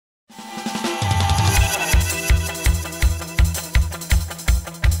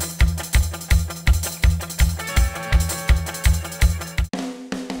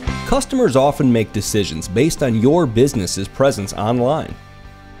Customers often make decisions based on your business's presence online.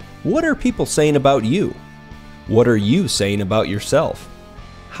 What are people saying about you? What are you saying about yourself?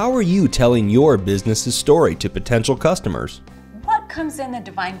 How are you telling your business's story to potential customers? What comes in the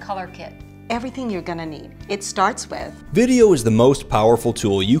Divine Color Kit? Everything you're gonna need. It starts with Video is the most powerful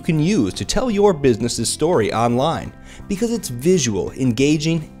tool you can use to tell your business's story online because it's visual,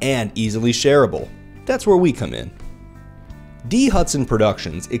 engaging, and easily shareable. That's where we come in. D.Hudson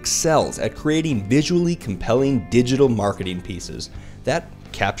Productions excels at creating visually compelling digital marketing pieces that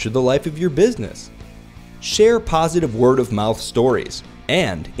capture the life of your business, share positive word-of-mouth stories,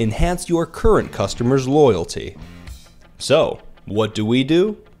 and enhance your current customers' loyalty. So, what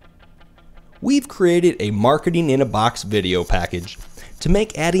do? We've created a Marketing in a Box video package to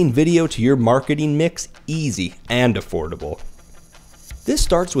make adding video to your marketing mix easy and affordable. This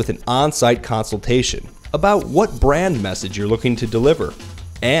starts with an on-site consultation about what brand message you're looking to deliver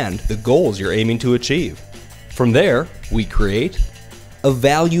and the goals you're aiming to achieve. From there, we create a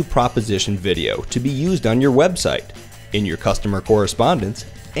value proposition video to be used on your website, in your customer correspondence,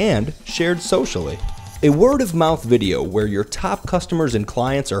 and shared socially. A word-of-mouth video where your top customers and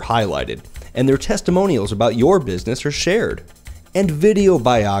clients are highlighted and their testimonials about your business are shared. And video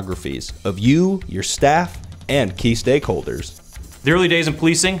biographies of you, your staff, and key stakeholders. The early days of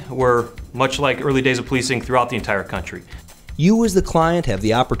policing were much like early days of policing throughout the entire country. You as the client have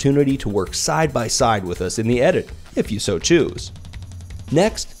the opportunity to work side by side with us in the edit, if you so choose.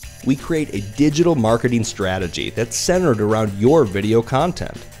 Next, we create a digital marketing strategy that's centered around your video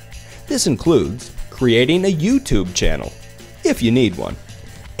content. This includes creating a YouTube channel, if you need one,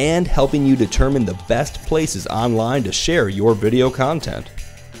 and helping you determine the best places online to share your video content.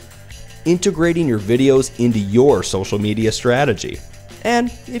 Integrating your videos into your social media strategy.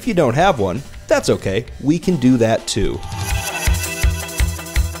 And if you don't have one, that's okay, we can do that too.